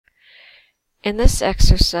In this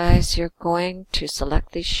exercise, you're going to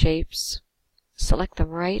select these shapes, select them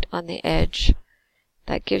right on the edge.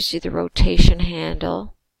 That gives you the rotation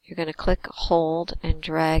handle. You're going to click hold and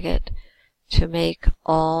drag it to make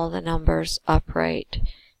all the numbers upright.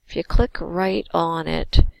 If you click right on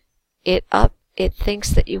it, it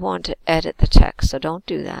thinks that you want to edit the text, so don't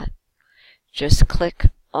do that. Just click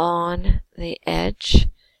on the edge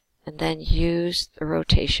and then use the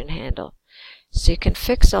rotation handle. So you can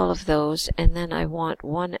fix all of those, and then I want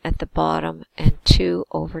one at the bottom and two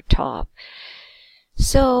over top.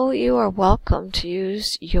 So you are welcome to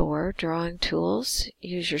use your drawing tools.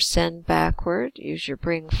 Use your send backward, use your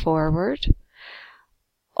bring forward,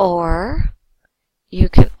 or you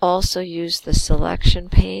can also use the selection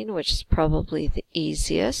pane, which is probably the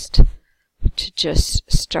easiest, to just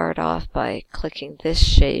start off by clicking this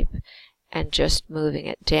shape and just moving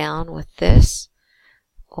it down with this,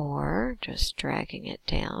 or just dragging it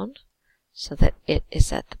down so that it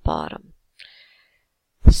is at the bottom.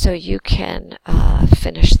 So you can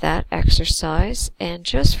finish that exercise. And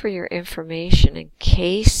just for your information, in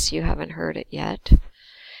case you haven't heard it yet,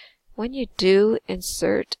 when you do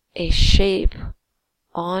insert a shape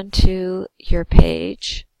onto your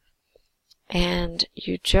page and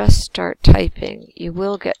you just start typing, you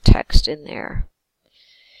will get text in there.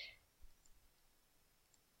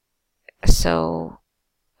 So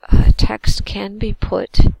text can be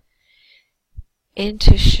put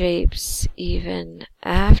into shapes even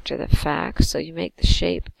after the fact. So you make the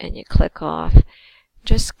shape and you click off.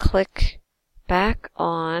 Just click back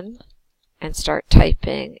on and start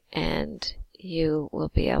typing, and you will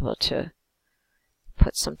be able to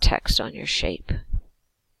put some text on your shape.